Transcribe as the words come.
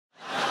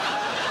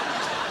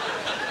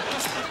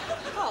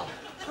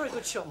Very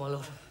good shot, my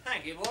lord.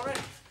 Thank you, Baldrick.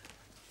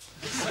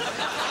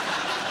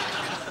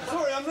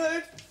 Sorry, I'm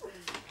late.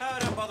 Oh,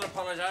 don't bother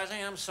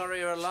apologising. I'm sorry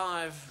you're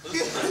alive.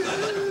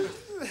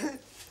 Good.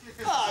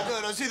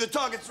 I see the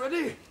target's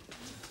ready.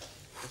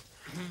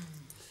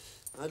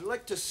 I'd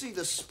like to see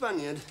the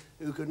Spaniard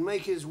who could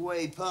make his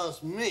way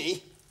past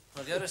me.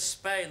 Well, go to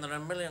Spain. There are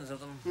millions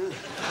of them.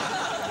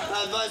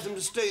 I advise them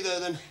to stay there,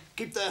 then.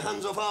 Keep their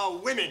hands off our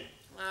women.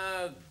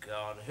 Oh,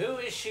 God. Who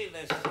is she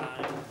this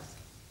time?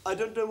 I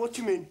don't know what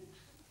you mean.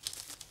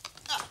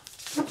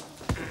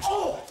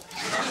 Oh!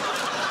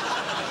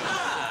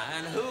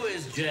 And who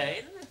is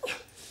Jane?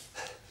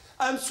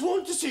 I am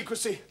sworn to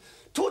secrecy.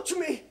 Torture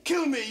me,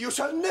 kill me, you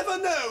shall never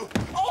know.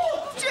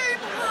 Oh, Jane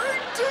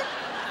Harrington!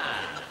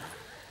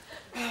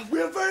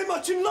 We are very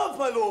much in love,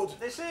 my lord.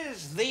 This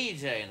is the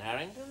Jane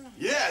Harrington?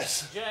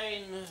 Yes.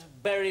 Jane,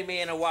 bury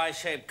me in a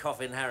Y-shaped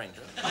coffin,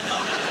 Harrington.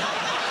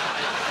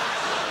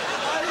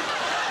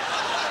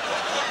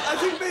 I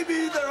think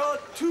maybe there are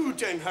two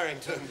Jane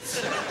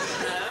Harringtons.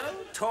 No?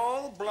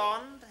 Tall,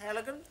 blonde,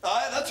 elegant?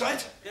 Aye, that's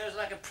right. Goes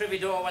like a privy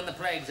door when the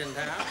plague's in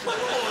town. My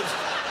lord.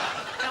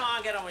 Come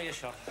on, get on with your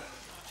shot.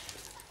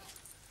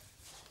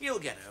 You'll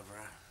get over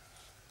her.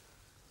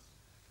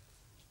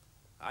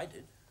 I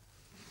did.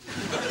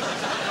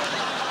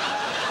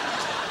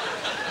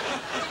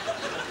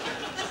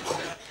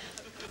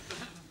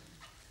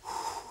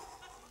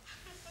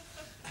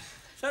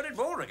 So did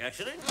Baldrick,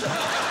 actually.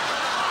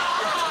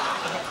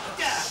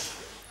 Yeah.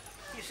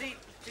 You see,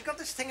 she's got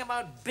this thing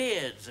about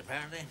beards,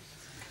 apparently.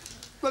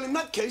 Well, in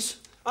that case,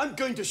 I'm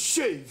going to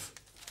shave.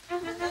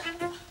 Bad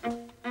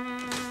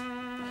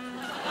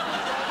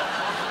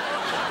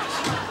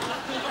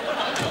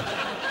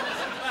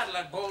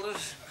luck,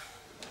 Balders.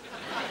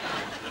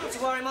 Not to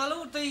worry, my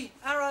lord. The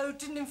arrow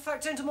didn't, in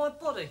fact, enter my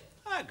body.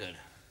 Ah, good.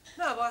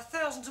 No, by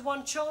 1,000 to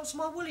 1 chance,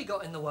 my willy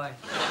got in the way.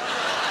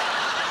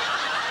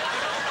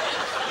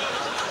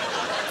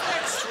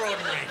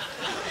 Extraordinary.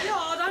 Yeah,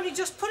 I'd only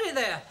just put it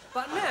there.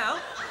 But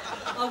now,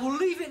 I will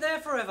leave it there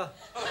forever.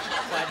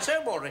 Right,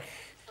 so, Baldrick,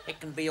 it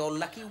can be your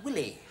lucky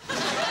willy.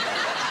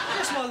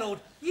 Yes, my lord.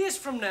 Years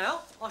from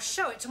now, I'll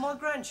show it to my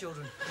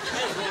grandchildren.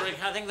 Yes,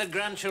 Baldrick, I think the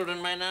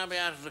grandchildren may now be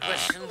out of the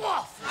question.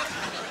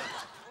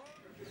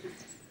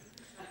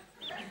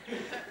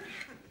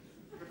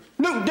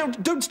 No,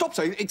 don't stop,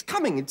 sir. It's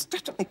coming. It's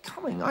definitely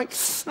coming. I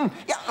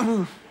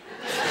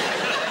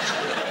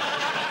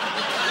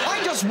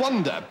just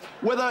wonder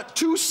whether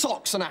 2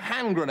 socks and a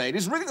hand grenade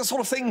is really the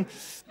sort of thing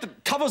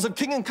that covers of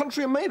King and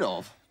Country are made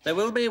of. There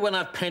will be when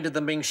I've painted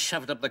them being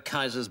shoved up the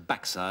Kaiser's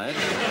backside.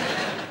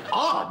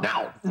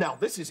 Now,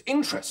 this is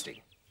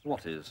interesting.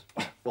 What is?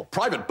 Well,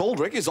 Private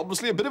Baldrick is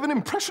obviously a bit of an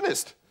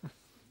impressionist.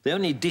 The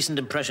only decent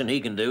impression he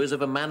can do is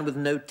of a man with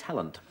no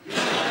talent.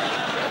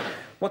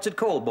 What's it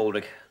called,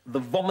 Baldrick? The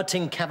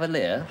Vomiting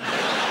Cavalier?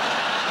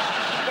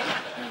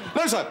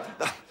 No, sir.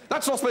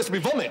 That's not supposed to be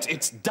vomit.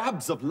 It's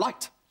dabs of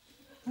light.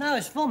 No,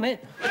 it's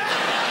vomit.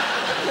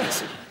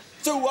 Yes.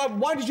 So,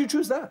 why did you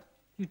choose that?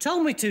 You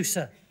told me to,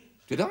 sir.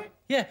 Did I?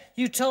 Yeah,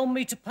 you told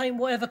me to paint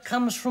whatever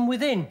comes from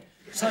within.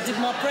 So I did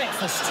my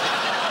breakfast.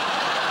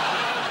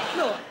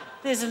 Look,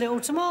 there's a little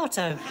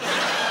tomato.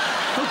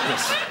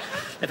 Hopeless.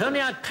 If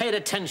only I'd paid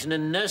attention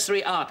in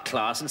nursery art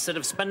class instead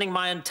of spending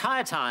my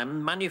entire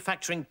time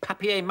manufacturing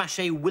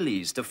papier-mâché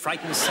willies to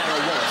frighten Sarah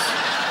Wallace.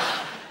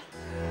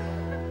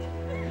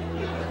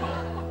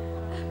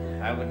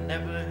 I would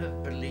never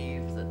have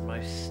believed that my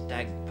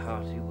stag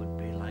party would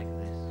be like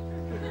this.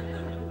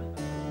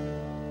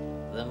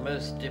 The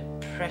most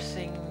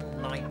depressing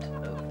night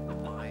of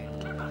my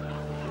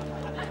life.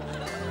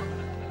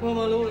 Well,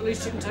 my lord, at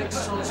least you can take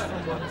solace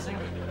from one thing.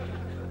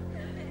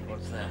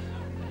 What's that?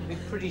 Be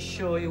pretty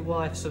sure your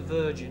wife's a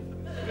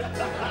virgin. Or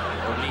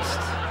at least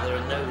there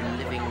are no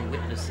living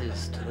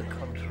witnesses to the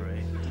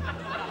contrary.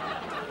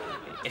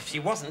 If she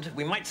wasn't,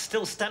 we might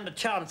still stand a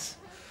chance.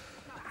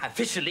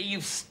 Officially,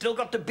 you've still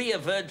got to be a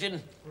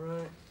virgin.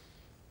 Right.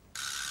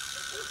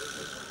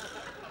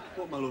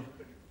 What, my lord?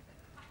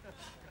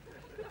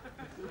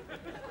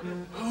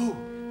 Oh.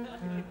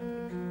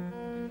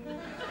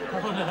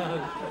 Oh,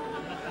 no.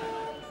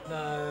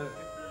 No!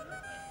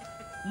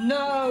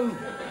 No!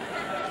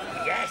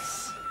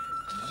 Yes!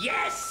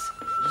 Yes!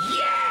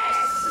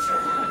 Yes!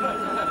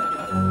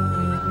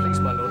 Please,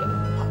 my lord, I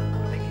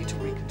beg you to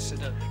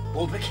reconsider.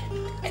 Baldrick,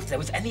 if there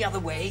was any other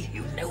way,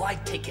 you know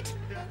I'd take it.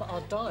 But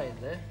I'll die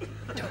in there.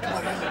 Don't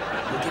worry.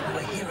 We'll give you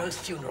a hero's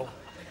funeral.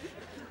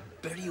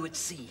 Bury you at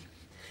sea.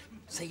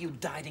 Say you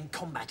died in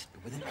combat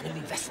with an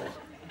enemy vessel.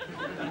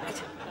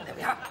 Right, there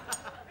we are.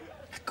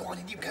 Go on,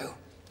 in you go.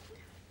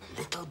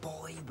 Little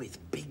boy with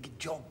big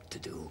job to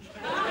do.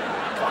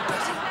 Come on,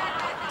 Percy.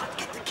 Let's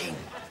get the king.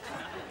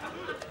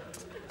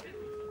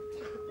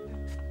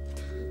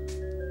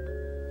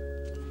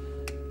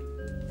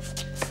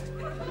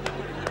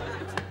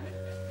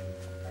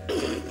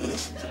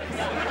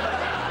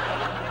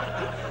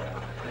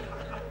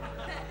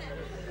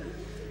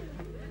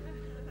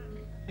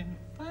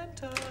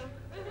 Infanta.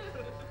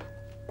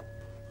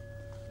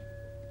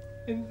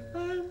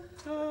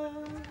 Infanta.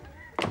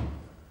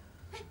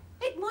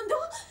 Edmondo?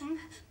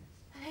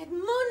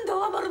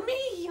 Edmundo, amor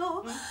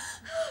mio.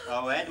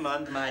 Oh,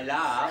 Edmund, my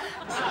love.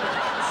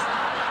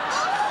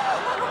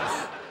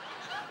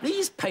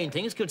 These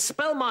paintings could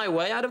spell my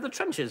way out of the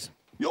trenches.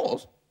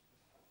 Yours?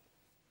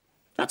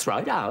 That's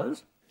right,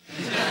 ours.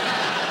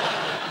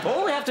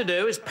 All we have to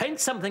do is paint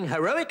something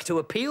heroic to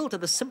appeal to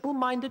the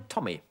simple-minded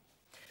Tommy.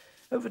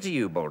 Over to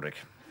you, Baldrick.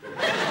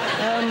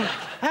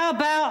 How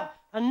about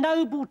a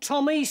noble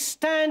Tommy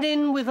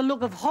standing with a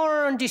look of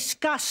horror and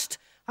disgust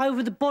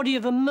over the body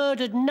of a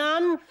murdered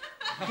nun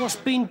what's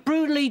been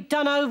brutally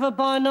done over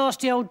by a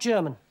nasty old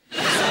German?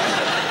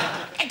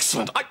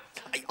 Excellent.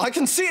 I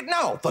can see it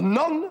now. The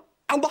nun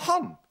and the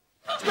Hun.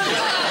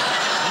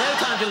 No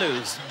time to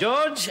lose.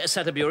 George,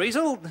 set up your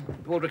easel.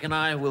 Baldrick and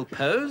I will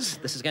pose.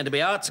 This is going to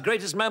be art's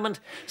greatest moment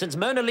since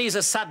Mona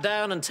Lisa sat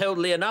down and told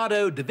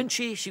Leonardo da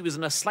Vinci she was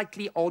in a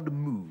slightly odd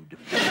mood.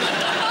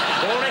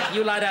 Baldrick,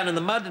 you lie down in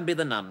the mud and be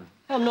the nun.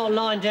 I'm not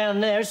lying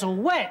down there, it's all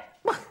wet.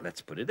 Well,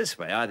 let's put it this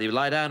way. Either you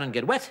lie down and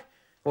get wet,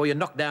 or you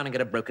knock down and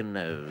get a broken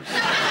nose.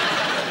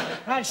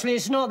 Actually,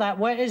 it's not that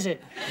wet, is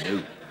it?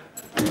 No.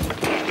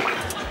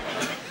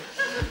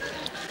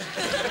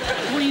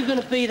 What are you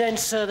going to be then,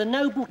 sir? The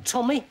noble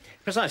Tommy?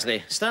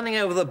 Precisely. Standing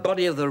over the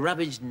body of the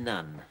ravaged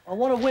nun. I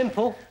want a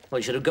wimple. Well,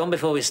 you should have gone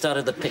before we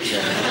started the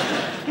picture.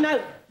 You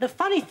know, the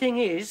funny thing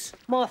is,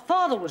 my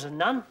father was a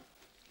nun.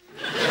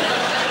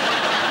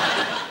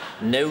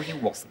 No, he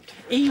wasn't.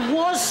 He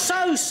was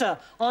so, sir.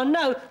 I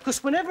know,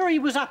 because whenever he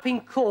was up in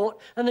court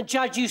and the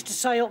judge used to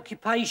say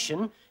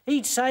occupation,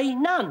 he'd say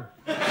none.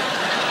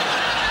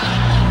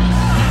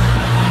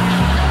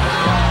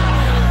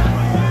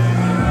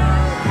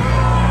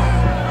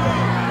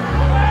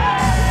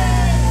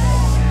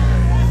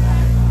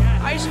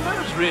 I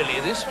suppose, really,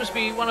 this must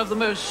be one of the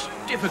most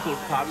difficult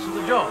parts of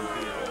the job.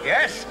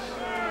 Yes?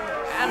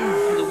 And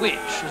for the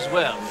witch as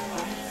well.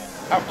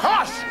 Of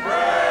course!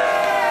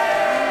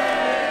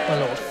 My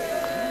lord,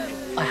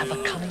 I have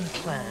a cunning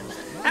plan.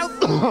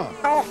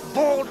 Oh,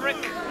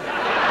 Baldrick!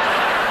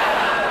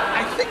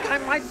 I think I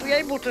might be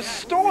able to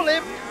stall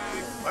him.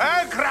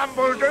 Well,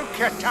 Grumbledook,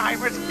 your time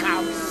has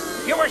come.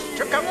 You wish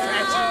to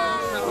confess?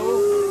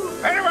 No.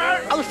 Very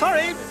well. Oh,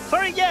 sorry.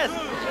 Sorry, yes.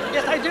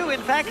 Yes, I do,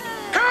 in fact.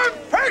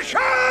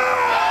 Confession!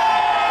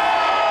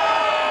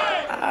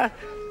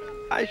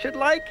 I should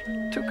like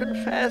to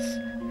confess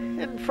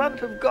in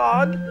front of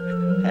God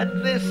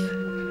and this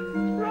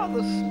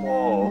rather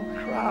small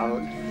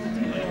crowd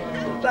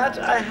that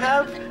I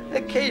have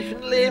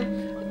occasionally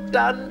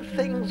done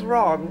things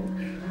wrong.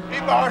 Be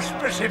more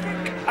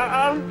specific.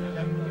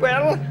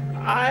 Well,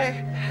 I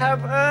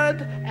have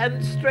erred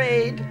and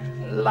strayed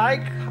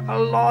like a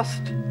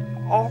lost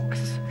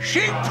ox.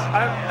 Sheep!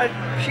 A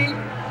sheep.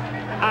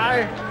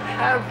 I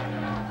have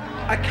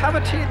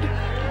coveted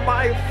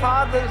my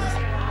father's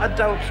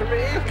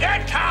adultery.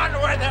 Get on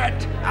with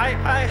it!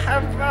 I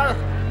have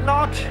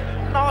not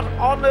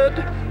honored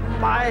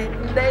my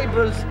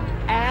neighbor's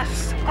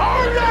ass.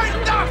 All right,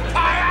 the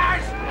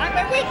fires! I'm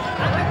a witch!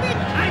 I'm a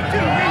witch! Me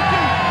too, me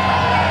too!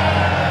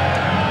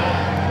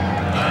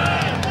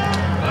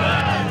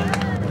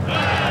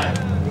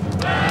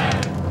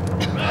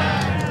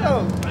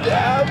 Oh,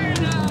 damn.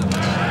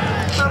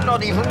 I'm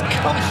not even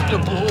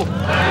comfortable.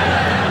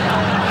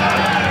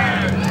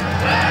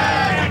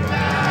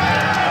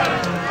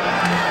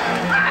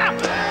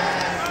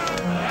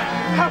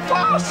 How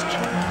fast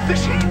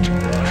this heat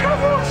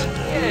travels!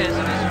 Yes,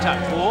 it is a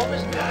touch warm,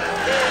 isn't it?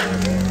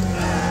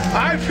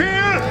 I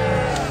feel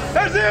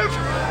as if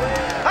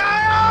I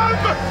am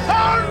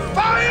on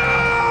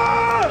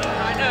fire!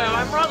 I know,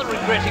 I'm rather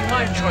regretting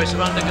my choice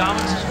of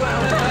undergarments as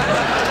well.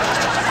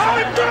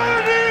 I'm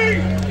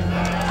burning!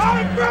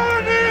 I'm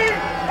burning!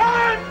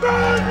 I'm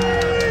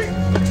burning!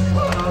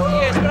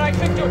 Yes, but I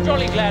expect you're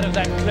jolly glad of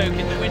that cloak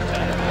in the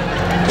winter.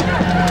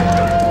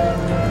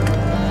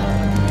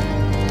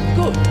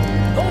 Good.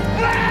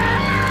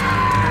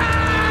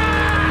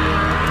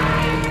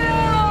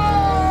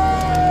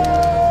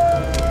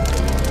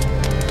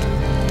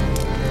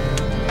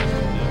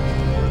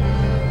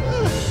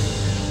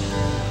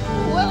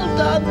 Well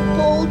done,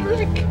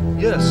 Baldrick.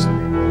 Yes,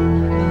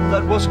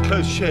 that was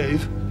close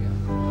shave.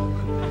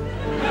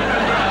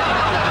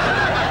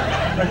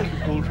 Thank you,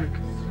 Baldrick.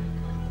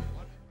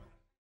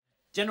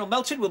 General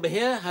Melchett will be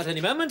here at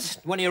any moment.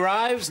 When he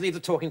arrives, leave the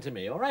talking to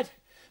me, all right?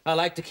 I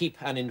like to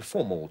keep an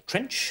informal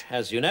trench,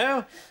 as you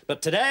know,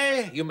 but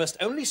today you must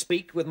only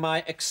speak with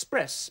my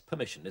express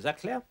permission. Is that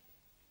clear?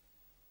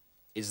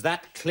 Is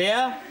that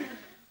clear?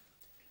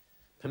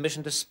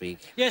 Permission to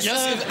speak. Yes,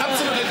 Yes,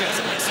 absolutely,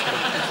 yes.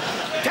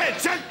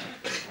 Attention!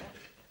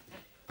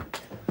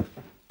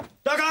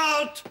 Dug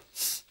out!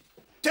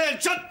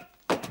 Attention!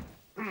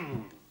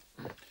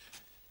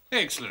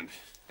 Excellent.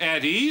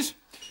 At ease.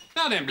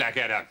 Now then,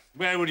 Blackadder,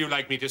 where would you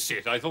like me to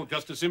sit? I thought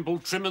just a simple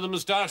trim of the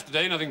moustache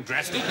today, nothing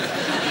drastic.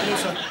 No,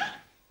 sir.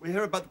 We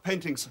hear about the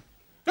paintings.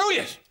 Oh,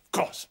 yes, of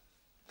course.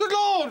 Good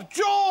Lord,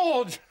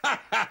 George!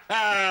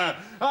 How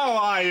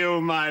are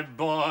you, my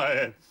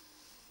boy?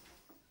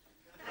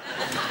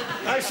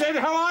 I said,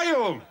 how are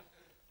you?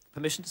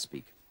 Permission to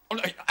speak. Oh,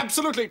 no,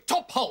 absolutely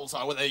top hole,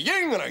 sir, with a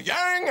yin and a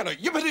yang and a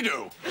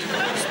yippity-doo.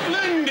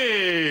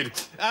 Splendid!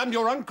 And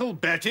your Uncle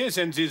Bertie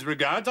sends his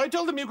regards. I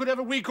told them you could have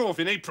a week off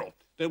in April.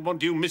 Don't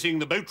want you missing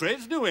the boat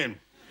race, do we?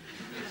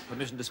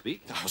 Permission to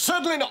speak? Oh,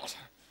 certainly not.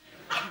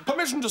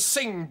 Permission to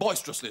sing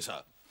boisterously,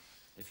 sir.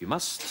 If you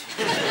must.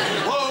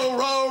 Row,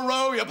 row,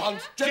 row your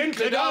punt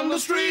gently down the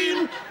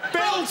stream.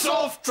 Belts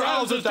off,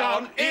 trousers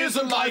down,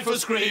 isn't life a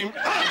scream?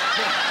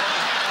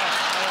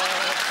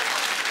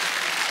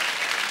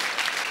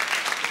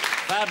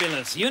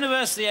 Fabulous.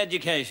 University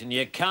education.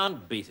 You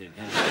can't beat it.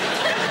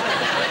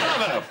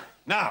 Bravo.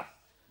 Now,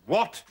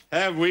 what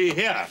have we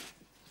here?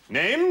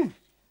 Name?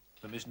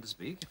 Permission to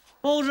speak?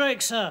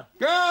 Baldrick, sir.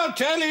 Go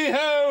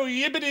tally-ho,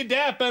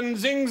 yippity-dap and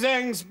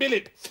zing-zang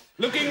spillit.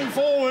 Looking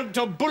forward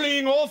to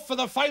bullying off for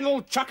the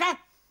final chucker?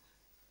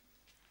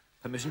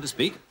 Permission to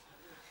speak?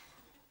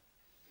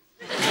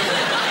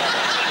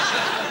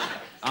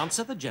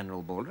 Answer the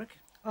General, Baldrick.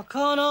 I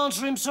can't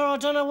answer him, sir. I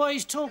don't know what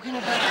he's talking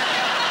about.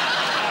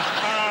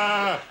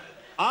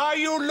 Are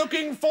you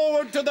looking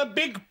forward to the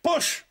big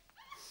push?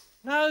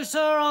 No,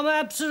 sir, I'm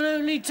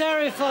absolutely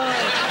terrified.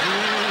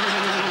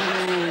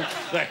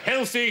 The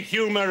healthy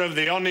humour of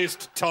the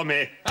honest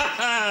Tommy.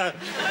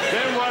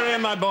 Don't worry,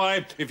 my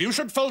boy. If you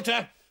should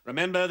falter,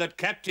 remember that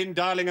Captain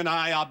Darling and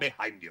I are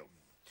behind you.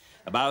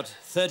 About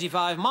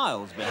 35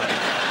 miles behind.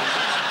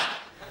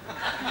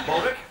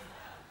 Baldrick,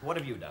 what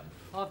have you done?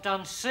 I've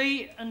done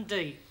C and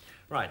D.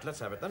 Right, let's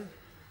have it then.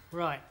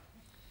 Right.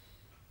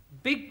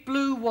 Big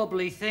blue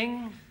wobbly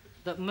thing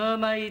that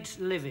mermaids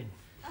live in.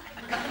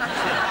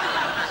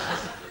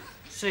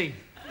 C.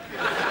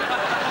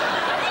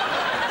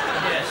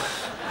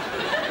 Yes.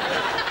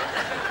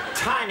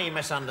 Tiny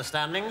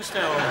misunderstanding,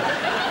 still.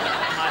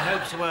 My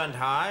hopes weren't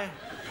high.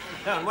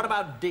 No, and what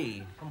about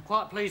D? I'm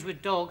quite pleased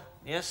with dog.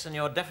 Yes, and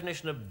your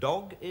definition of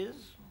dog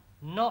is?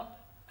 Not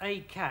a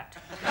cat.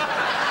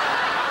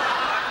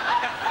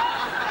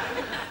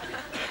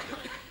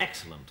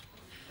 Excellent.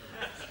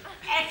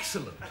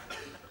 Excellent.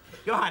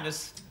 Your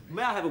Highness,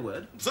 may I have a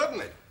word?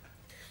 Certainly.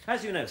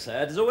 As you know,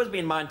 sir, it has always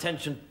been my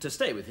intention to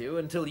stay with you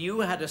until you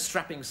had a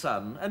strapping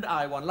son, and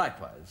I one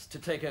likewise, to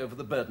take over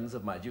the burdens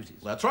of my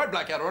duties. That's right,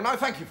 Blackadder, and I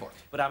thank you for it.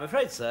 But I'm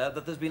afraid, sir,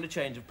 that there's been a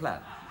change of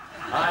plan.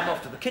 I'm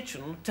off to the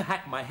kitchen to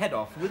hack my head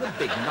off with a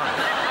big knife.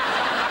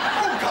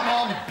 Oh, come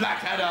on,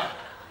 Blackadder.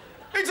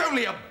 It's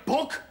only a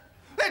book.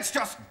 Let's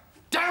just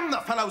damn the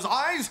fellow's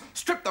eyes,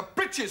 strip the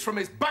breeches from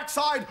his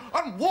backside,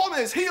 and warm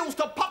his heels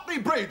to Putney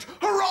Bridge.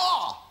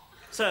 Hurrah!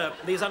 Sir,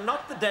 these are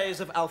not the days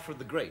of Alfred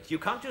the Great. You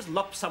can't just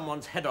lop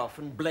someone's head off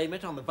and blame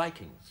it on the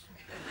Vikings.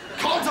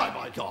 Can't I,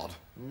 my God?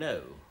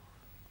 No.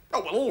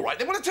 Oh, well, all right,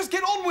 then let's just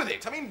get on with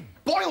it. I mean,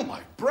 boil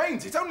my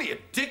brains. It's only a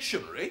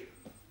dictionary.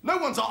 No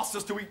one's asked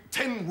us to eat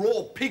 10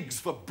 raw pigs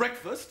for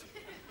breakfast.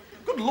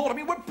 Good Lord, I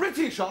mean, we're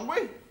British, aren't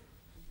we?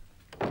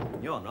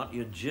 You're not,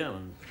 you're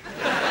German.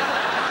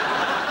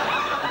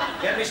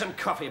 Get me some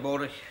coffee,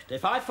 Baldrick.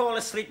 If I fall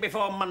asleep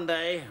before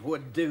Monday, we're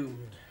doomed.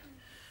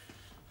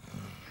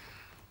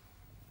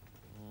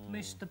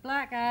 Mr.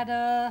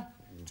 Blackadder,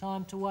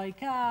 time to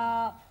wake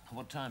up.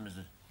 What time is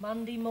it?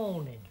 Monday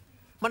morning.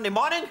 Monday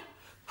morning?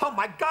 Oh,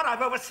 my God,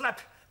 I've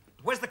overslept.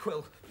 Where's the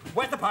quill?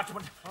 Where's the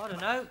parchment? I don't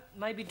know.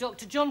 Maybe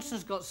Dr.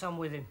 Johnson's got some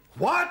with him.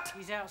 What?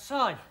 He's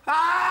outside.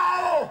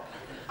 Ow!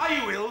 Are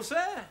you ill,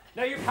 sir?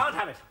 No, you can't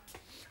have it.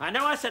 I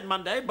know I said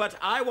Monday, but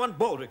I want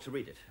Baldrick to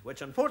read it,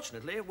 which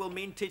unfortunately will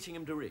mean teaching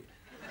him to read.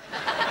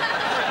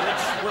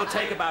 Which will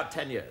take about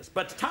 10 years.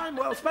 But time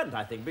well spent,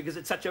 I think, because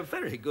it's such a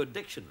very good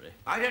dictionary.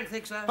 I don't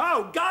think so.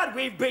 Oh, God,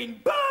 we've been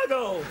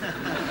burgled!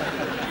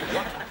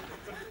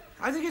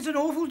 I think it's an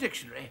awful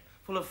dictionary,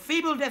 full of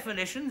feeble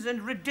definitions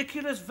and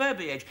ridiculous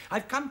verbiage.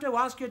 I've come to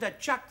ask you to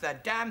chuck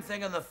that damn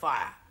thing in the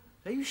fire.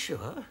 Are you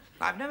sure?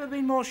 I've never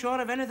been more sure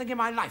of anything in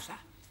my life, sir.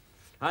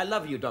 I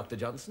love you, Dr.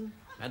 Johnson,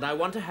 and I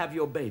want to have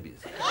your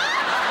babies.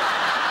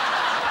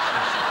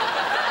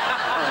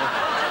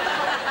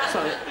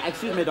 Sorry,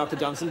 excuse me, Dr.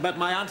 Johnson, but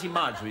my Auntie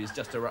Marjorie's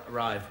just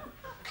arrived.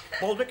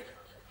 Baldrick,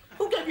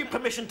 who gave you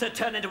permission to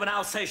turn into an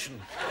Alsatian?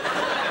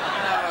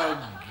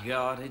 Oh,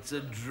 God, it's a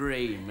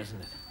dream, isn't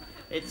it?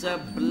 It's a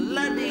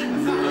bloody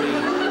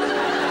dream.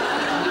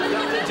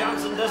 Dr.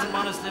 Johnson doesn't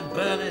want us to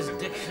burn his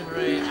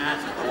dictionary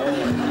at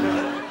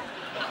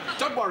all.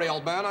 Don't worry,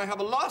 old man. I have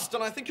a last,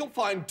 and I think you'll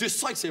find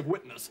decisive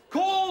witness.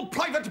 Call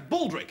Private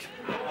Baldrick.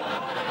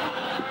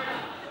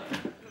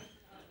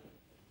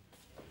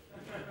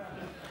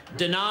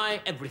 Deny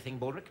everything,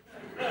 Baldrick.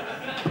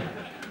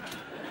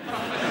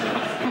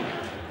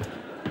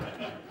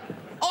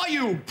 Are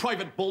you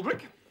Private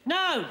Baldrick?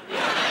 No!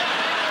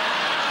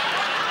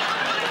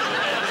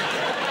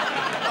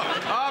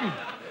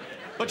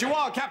 But you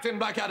are Captain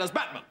Blackadder's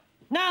Batman.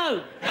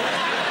 No!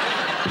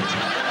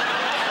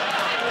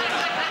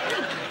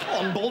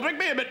 Come on, Baldrick,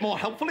 be a bit more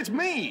helpful. It's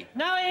me.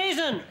 No, it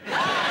isn't.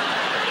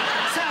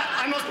 Sir,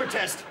 I must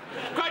protest.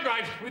 Quite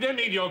right. We don't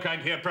need your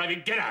kind here,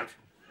 Private. Get out.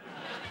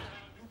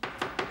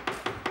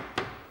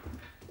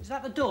 Is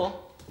that the door?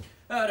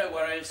 Oh, don't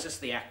worry, it's just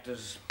the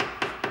actors.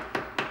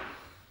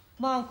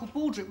 My Uncle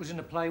Baldrick was in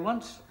a play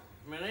once.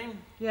 Really?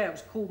 Yeah, it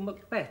was called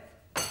Macbeth.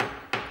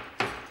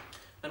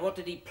 And what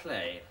did he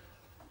play?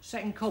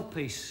 Second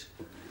codpiece.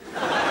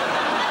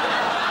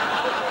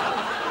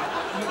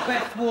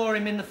 Macbeth wore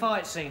him in the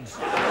fight scenes.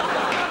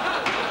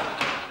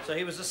 So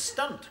he was a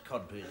stunt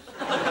codpiece.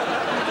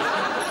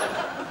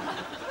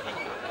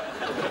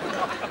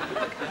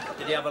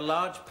 Did he have a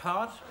large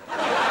part?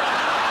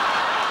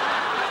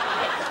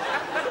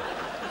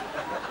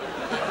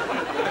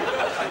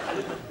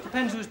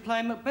 Depends who was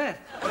playing Macbeth.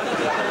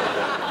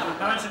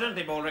 Now,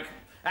 incidentally, Baldrick,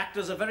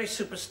 actors are very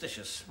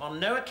superstitious. On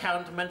no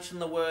account mention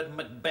the word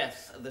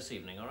Macbeth this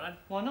evening, all right?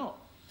 Why not?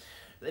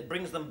 It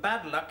brings them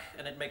bad luck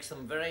and it makes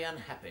them very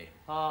unhappy.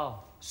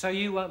 Oh, so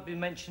you won't be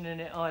mentioning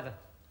it either?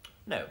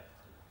 No.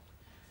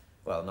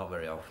 Well, not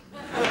very often.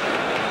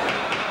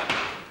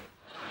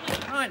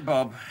 Right,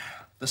 Bob.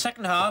 The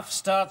second half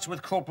starts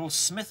with Corporal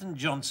Smith and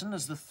Johnson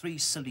as the three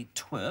silly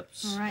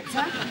twerps. All right,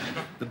 sir.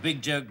 The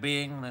big joke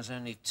being there's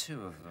only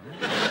two of them.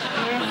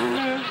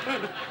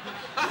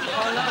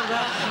 I love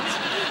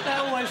that.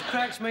 That always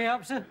cracks me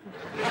up, sir.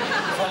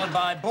 Followed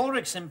by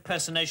Baldrick's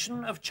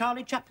impersonation of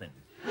Charlie Chaplin.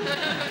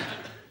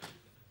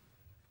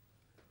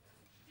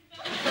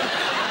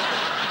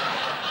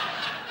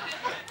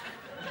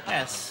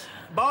 Yes.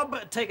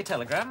 Bob, take a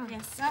telegram.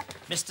 Yes, sir.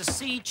 Mr.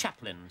 C.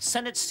 Chaplin,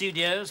 Senate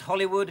Studios,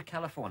 Hollywood,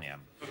 California.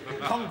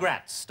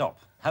 Congrats, stop.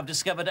 Have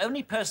discovered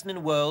only person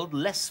in world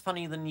less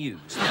funny than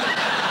you.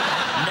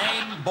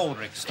 Name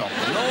Baldrick, stop.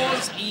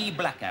 Laws E.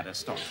 Blackadder,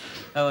 stop.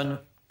 Oh, and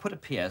put a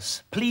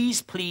PS.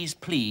 Please, please,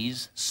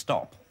 please,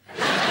 stop. And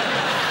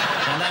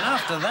then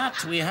after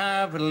that, we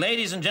have,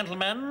 ladies and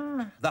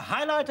gentlemen, the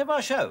highlight of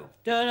our show.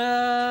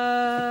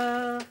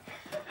 Ta-da!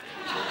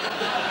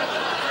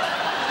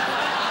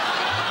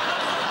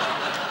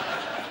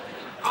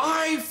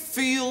 I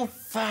feel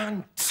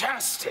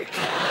fantastic.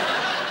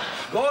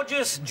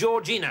 Gorgeous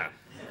Georgina,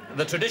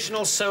 the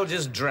traditional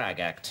soldier's drag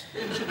act.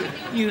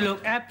 You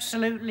look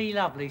absolutely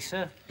lovely,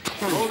 sir.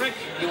 Baldrick,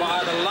 you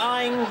are either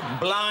lying,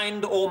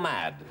 blind, or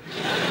mad.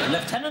 The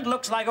lieutenant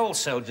looks like all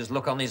soldiers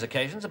look on these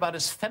occasions, about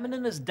as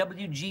feminine as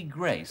W.G.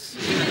 Grace.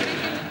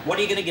 What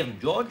are you going to give him,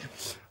 George?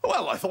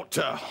 Well, I thought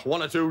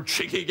one or two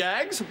cheeky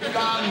gags,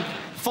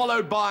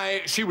 followed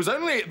by she was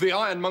only the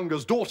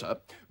ironmonger's daughter,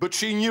 but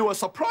she knew a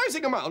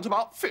surprising amount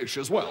about fish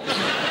as well.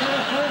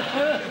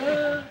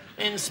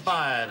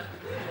 Inspired.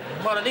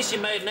 Well, at least you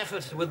made an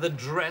effort with the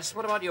dress.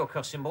 What about your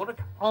costume, Baldrick?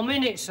 I'm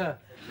in it, sir.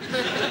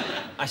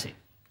 I see.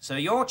 So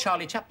your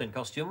Charlie Chaplin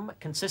costume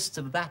consists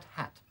of that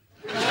hat.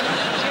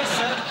 Yes,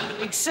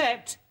 sir.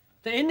 Except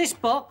that in this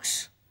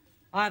box,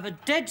 I have a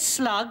dead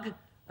slug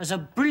as a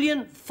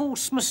brilliant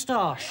false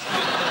moustache.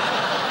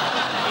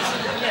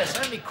 Yes,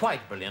 only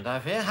quite brilliant, I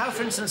fear. How,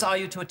 for instance, are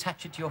you to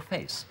attach it to your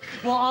face?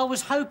 Well, I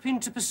was hoping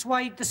to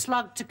persuade the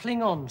slug to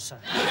cling on, sir.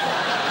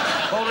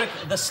 Baldrick,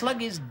 the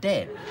slug is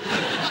dead.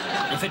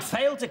 If it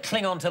failed to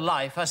cling on to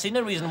life, I see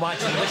no reason why it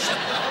should wish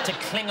to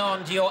cling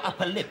on to your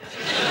upper lip.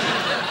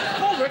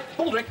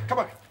 Baldrick, come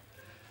on.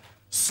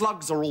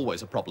 Slugs are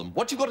always a problem.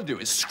 What you've got to do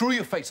is screw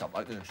your face up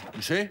like this,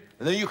 you see?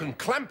 And then you can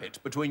clamp it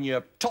between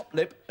your top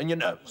lip and your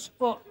nose.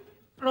 What?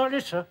 Like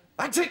this, sir?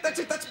 That's it,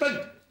 that's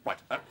splendid. Right.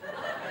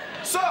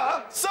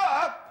 Sir,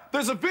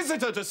 there's a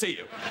visitor to see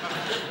you.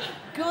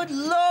 Good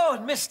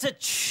Lord, Mr.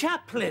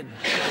 Chaplin.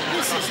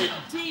 This is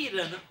indeed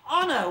an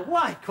honour.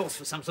 Why, it calls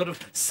for some sort of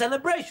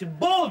celebration.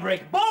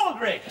 Baldrick! Sir,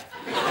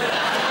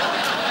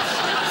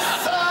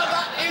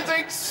 that is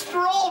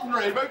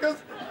extraordinary because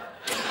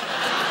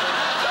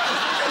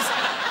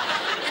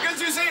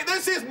you see,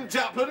 this isn't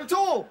Chaplin at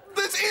all.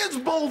 This is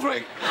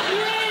Baldrick.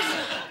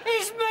 Yes!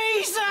 It's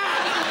me, sir!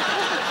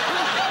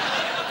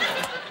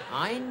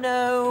 I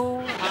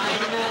know.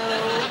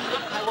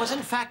 I was,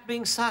 in fact,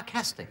 being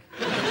sarcastic.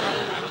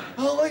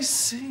 Oh, I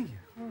see.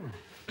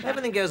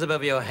 Everything goes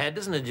above your head,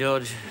 doesn't it,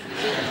 George?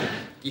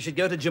 You should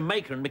go to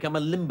Jamaica and become a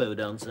limbo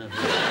dancer.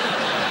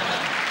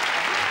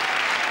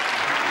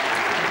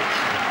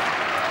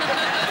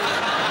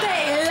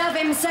 They love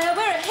him, sir.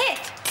 We're a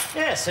hit.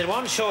 Yes, in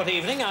one short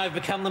evening, I've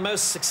become the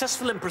most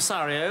successful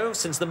impresario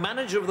since the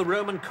manager of the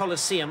Roman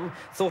Colosseum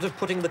thought of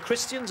putting the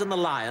Christians and the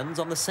lions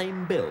on the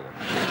same bill.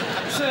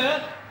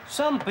 Sir,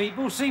 some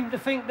people seem to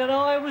think that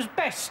I was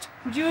best.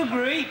 Would you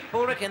agree?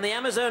 Baldrick, in the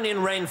Amazonian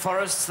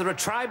rainforests, there are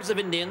tribes of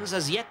Indians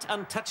as yet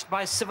untouched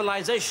by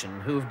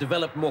civilization who've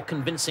developed more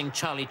convincing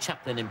Charlie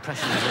Chaplin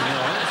impressions than yours.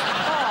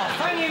 Oh,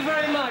 thank you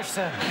very much,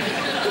 sir.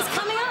 He's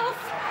coming off.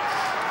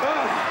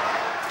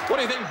 What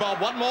do you think,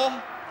 Bob? One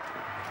more?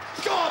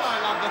 God, I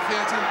love the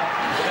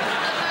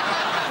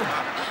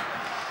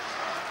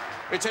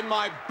theatre. It's in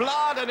my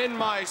blood and in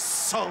my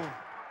soul.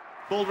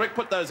 Baldrick,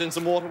 put those in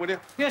some water, will you?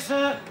 Yes,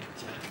 sir.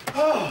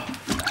 Well,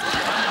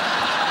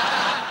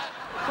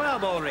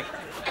 Baldrick,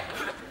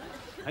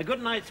 a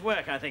good night's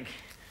work, I think.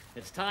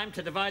 It's time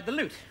to divide the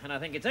loot, and I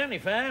think it's only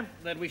fair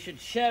that we should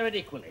share it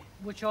equally.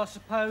 Which I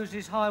suppose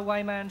is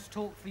highwayman's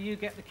talk for you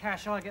get the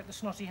cash, I get the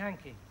snotty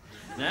hanky.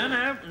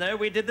 No,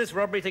 we did this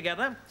robbery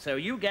together, so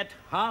you get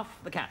half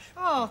the cash.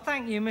 Oh,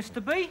 thank you,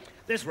 Mr. B.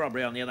 This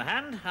robbery, on the other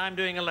hand, I'm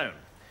doing alone.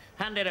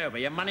 Hand it over,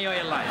 your money or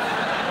your life.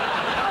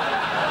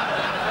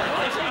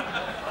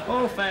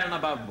 All fair and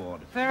above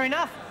board. Fair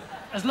enough.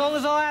 As long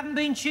as I haven't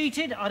been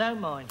cheated, I don't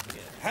mind.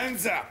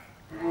 Hands up.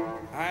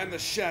 I am the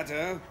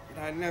shadow,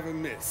 but I never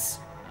miss.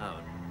 Oh,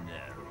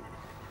 no.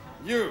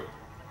 You,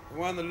 the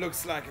one that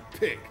looks like a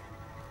pig.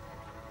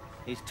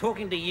 He's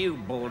talking to you,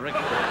 Baldrick.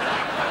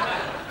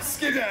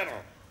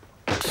 Skedaddle.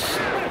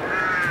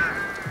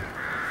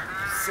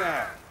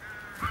 So,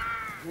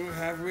 who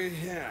have we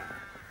here?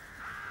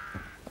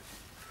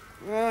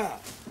 Ah,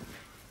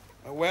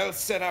 a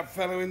well-set-up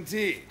fellow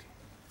indeed.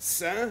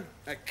 Sir,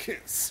 a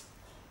kiss.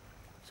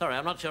 Sorry,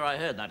 I'm not sure I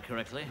heard that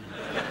correctly.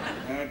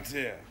 Oh,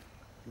 dear.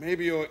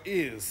 Maybe your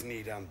ears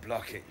need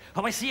unblocking.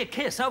 Oh, I see a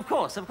kiss. Oh, of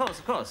course.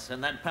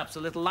 And then perhaps a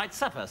little light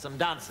supper, some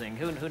dancing.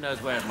 Who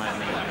knows where it might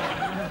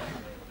lead.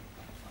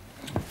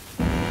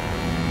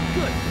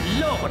 Good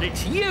Lord,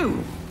 it's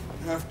you!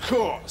 Of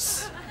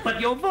course. But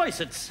your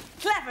voice, it's...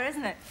 Clever,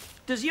 isn't it?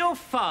 Does your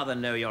father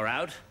know you're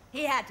out?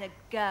 He had to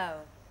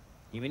go.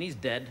 You mean he's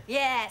dead?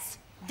 Yes,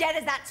 dead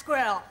as that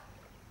squirrel.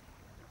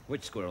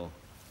 Which squirrel?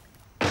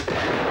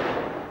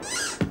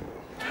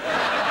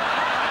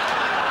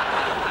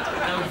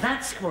 Oh,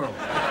 that squirrel.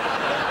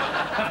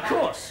 Of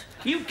course.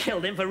 You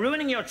killed him for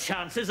ruining your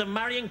chances of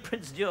marrying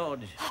Prince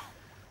George.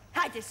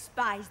 I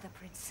despise the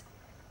prince.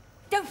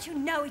 Don't you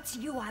know it's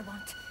you I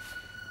want?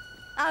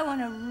 I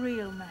want a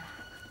real man.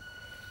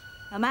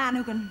 A man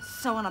who can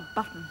sew on a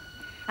button.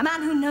 A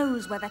man who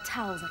knows where the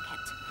towels are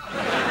kept.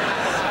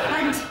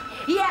 And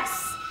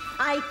yes,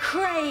 I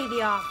crave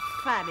your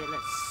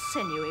fabulous,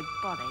 sinewy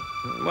body.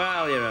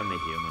 Well, you're only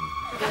human.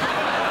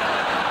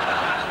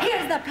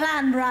 Here's the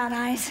plan, Brown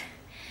Eyes.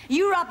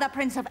 You rob the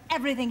prince of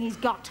everything he's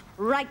got,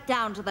 right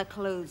down to the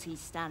clothes he's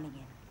standing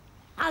in.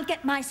 I'll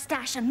get my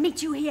stash and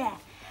meet you here.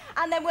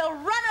 And then we'll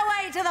run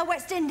away to the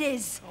West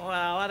Indies.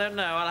 Well, I don't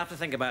know. I'll have to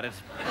think about it.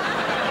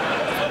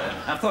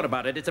 I've thought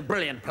about it. It's a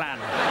brilliant plan.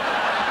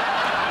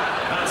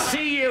 I'll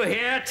see you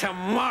here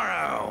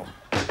tomorrow.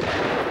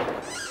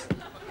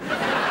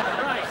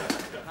 Right,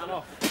 I'm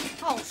off.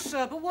 Oh,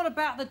 sir, but what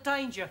about the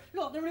danger?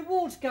 Look, the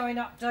reward's going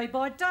up day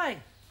by day.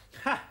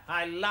 Ha!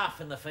 I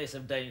laugh in the face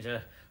of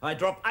danger. I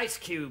drop ice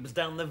cubes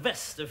down the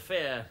vest of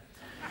fear.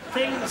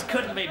 Things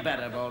couldn't be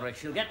better, Baldrick.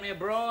 She'll get me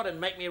abroad and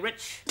make me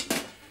rich.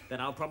 Then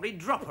I'll probably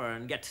drop her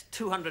and get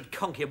 200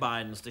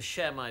 concubines to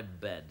share my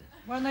bed.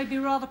 Won't they be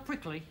rather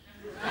prickly?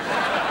 Right,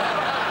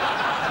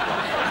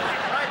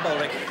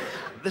 Baldrick.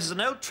 This is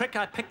an old trick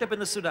I picked up in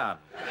the Sudan.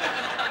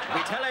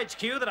 We tell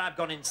HQ that I've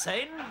gone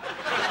insane,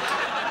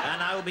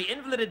 and I will be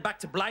invalided back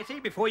to Blighty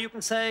before you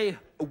can say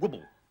a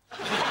wibble.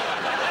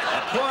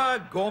 A poor,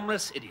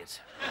 gormless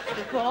idiot.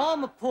 Well,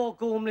 I'm a poor,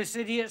 gormless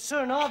idiot,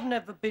 sir, and I've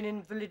never been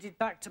invalided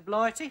back to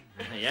Blighty.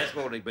 Yes,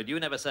 Baldrick, but you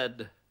never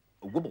said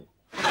a wibble.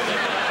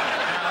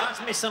 Now,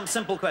 ask me some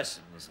simple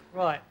questions.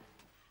 Right.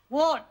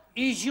 What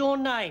is your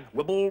name?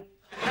 Wibble.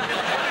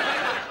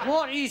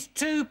 What is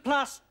 2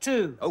 +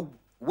 2? Oh,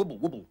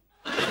 wibble.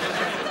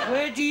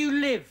 Where do you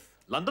live?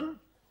 London?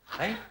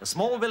 Hey? A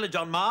small village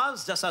on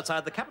Mars, just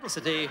outside the capital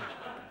city.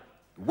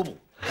 Wibble.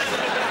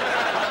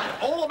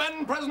 All the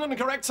men present and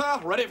correct, sir.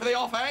 Ready for the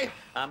off, eh?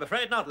 I'm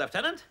afraid not,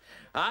 Lieutenant.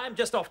 I'm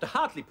just off to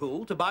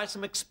Hartlepool to buy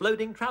some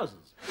exploding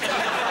trousers.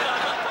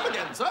 Come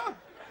again, sir.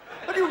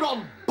 Have you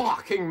gone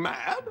barking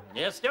mad?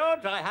 Yes,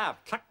 George, I have.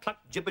 Cluck, cluck,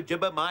 gibber,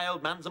 gibber, my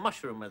old man's a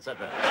mushroom,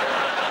 etc.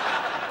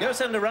 Go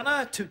send a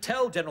runner to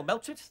tell General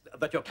Melchett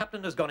that your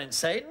captain has gone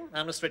insane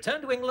and must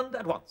return to England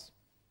at once.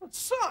 But,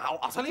 sir, how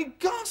utterly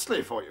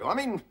ghastly for you. I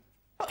mean,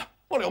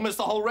 well, you'll miss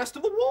the whole rest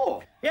of the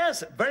war.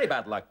 Yes, very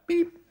bad luck.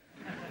 Beep.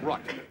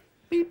 Right.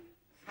 Beep.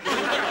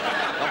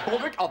 Now,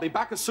 Baldrick, I'll be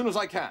back as soon as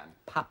I can.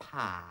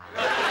 Papa.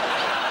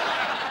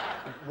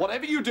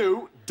 Whatever you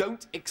do,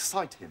 don't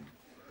excite him.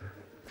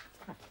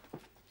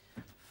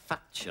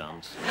 Fat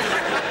chance.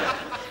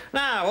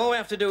 Now, all we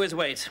have to do is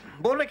wait.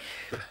 Baldrick,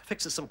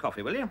 fix us some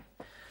coffee, will you?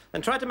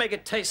 And try to make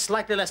it taste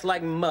slightly less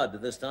like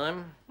mud this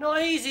time.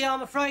 Not easy,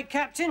 I'm afraid,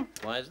 Captain.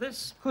 Why is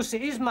this? 'Cause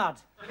it is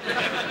mud.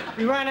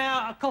 We ran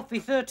out of coffee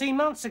 13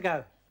 months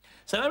ago.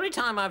 So every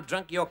time I've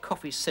drunk your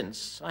coffee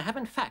since, I have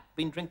in fact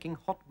been drinking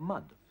hot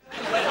mud.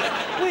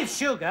 With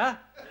sugar.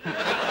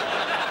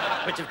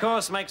 Which, of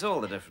course, makes all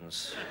the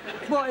difference.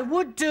 Well, it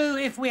would do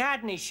if we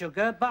had any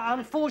sugar, but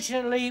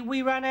unfortunately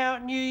we ran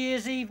out New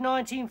Year's Eve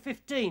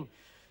 1915.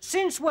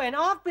 Since when,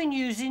 I've been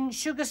using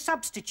sugar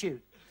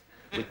substitute.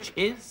 Which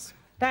is?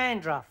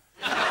 Dandruff.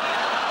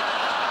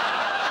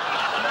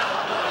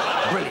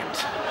 Brilliant.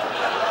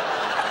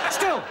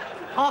 Still,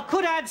 I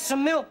could add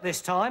some milk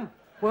this time.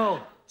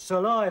 Well,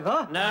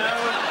 saliva. No,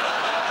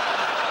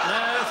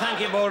 thank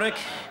you, Baldrick.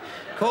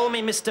 Call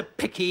me Mr.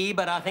 Picky,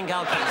 but I think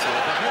I'll cancel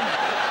it.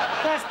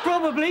 That's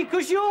probably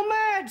because you're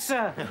mad,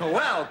 sir.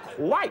 Well,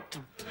 quite.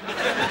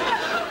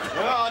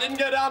 Well, I didn't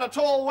go down at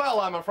all well,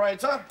 I'm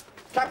afraid, sir.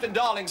 Captain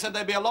Darling said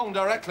they'd be along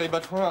directly,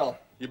 but, well,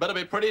 you better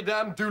be pretty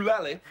damn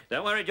doolally.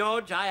 Don't worry,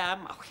 George, I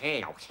am.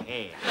 Okay.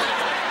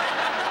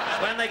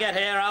 When they get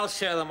here, I'll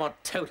show them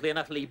what totally and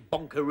utterly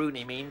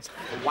bonkeroony means.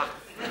 Wow.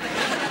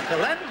 Till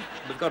then,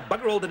 we've got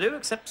bugger all to do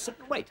except sit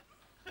and wait.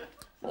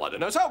 Well, I don't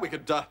know, sir. We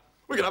could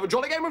We could have a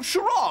jolly game of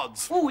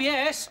charades. Oh,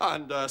 yes.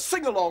 And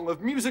sing-along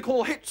of music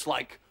hall hits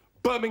like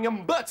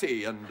Birmingham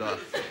Bertie and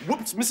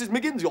Whoops, Mrs.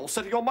 McGinns, you're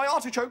setting on my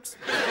artichokes.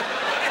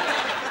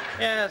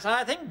 Yes,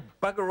 I think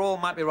bugger all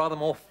might be rather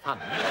more fun.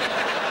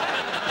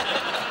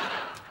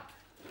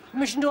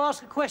 Permission to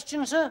ask a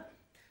question, sir?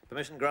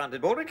 Permission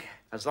granted, Baldrick,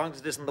 as long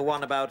as it isn't the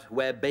one about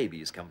where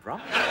babies come from.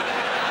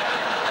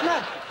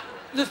 No.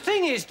 The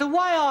thing is, the way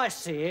I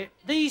see it,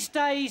 these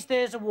days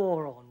there's a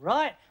war on,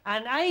 right?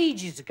 And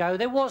ages ago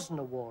there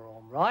wasn't a war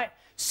on, right?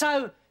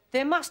 So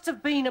there must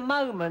have been a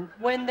moment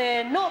when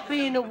there not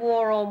being a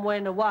war on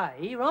went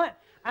away, right?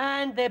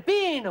 And there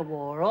being a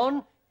war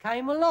on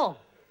came along.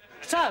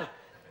 So,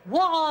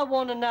 what I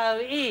want to know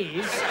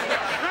is,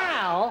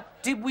 how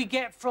did we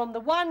get from the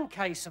one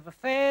case of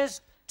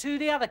affairs to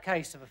the other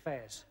case of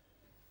affairs?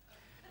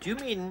 Do you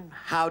mean,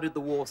 how did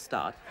the war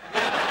start?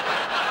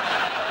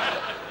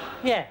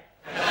 Yeah.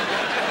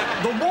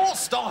 The war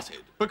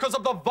started because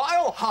of the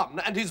vile Hun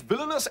and his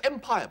villainous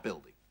empire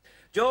building.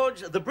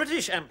 George, the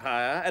British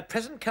Empire at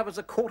present covers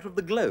a quarter of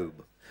the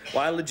globe,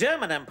 while the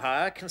German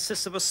Empire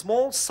consists of a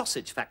small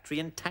sausage factory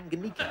in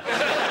Tanganyika.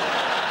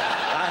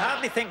 I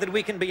hardly think that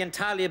we can be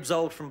entirely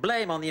absolved from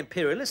blame on the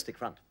imperialistic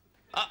front.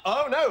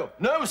 Oh, no.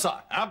 No, sir.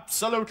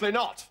 Absolutely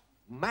not.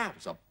 Mad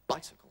as a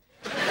bicycle.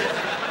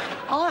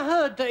 I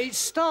heard that it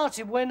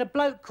started when a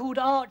bloke called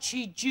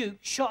Archie Duke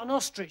shot an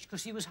ostrich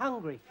because he was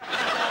hungry.